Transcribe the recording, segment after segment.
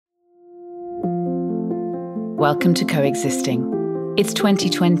Welcome to Coexisting. It's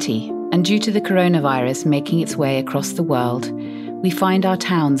 2020, and due to the coronavirus making its way across the world, we find our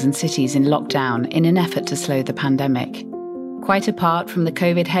towns and cities in lockdown in an effort to slow the pandemic. Quite apart from the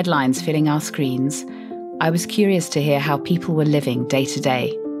COVID headlines filling our screens, I was curious to hear how people were living day to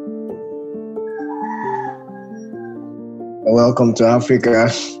day. Welcome to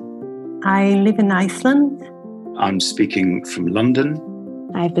Africa. I live in Iceland. I'm speaking from London.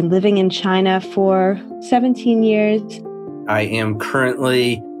 I've been living in China for 17 years. I am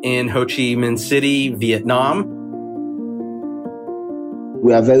currently in Ho Chi Minh City, Vietnam.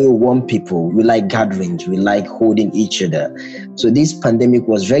 We are very warm people. We like gatherings. We like holding each other. So this pandemic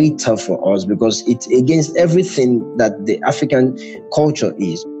was very tough for us because it's against everything that the African culture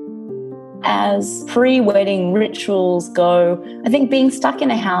is. As pre-wedding rituals go, I think being stuck in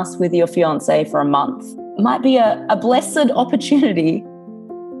a house with your fiancé for a month might be a blessed opportunity.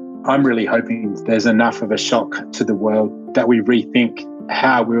 I'm really hoping there's enough of a shock to the world that we rethink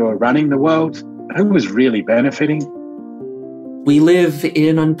how we were running the world, who was really benefiting. We live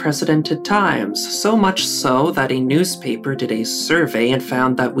in unprecedented times, so much so that a newspaper did a survey and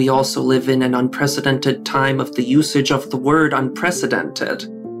found that we also live in an unprecedented time of the usage of the word unprecedented.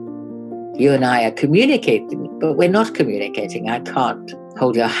 You and I are communicating, but we're not communicating. I can't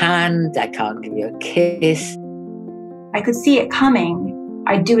hold your hand. I can't give you a kiss. I could see it coming.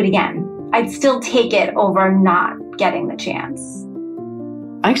 I'd do it again. I'd still take it over not getting the chance.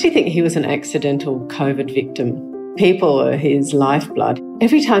 I actually think he was an accidental COVID victim. People are his lifeblood.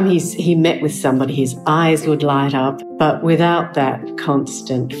 Every time he met with somebody, his eyes would light up. But without that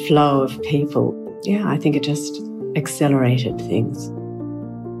constant flow of people, I think it just accelerated things.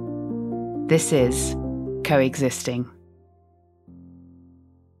 This is Coexisting.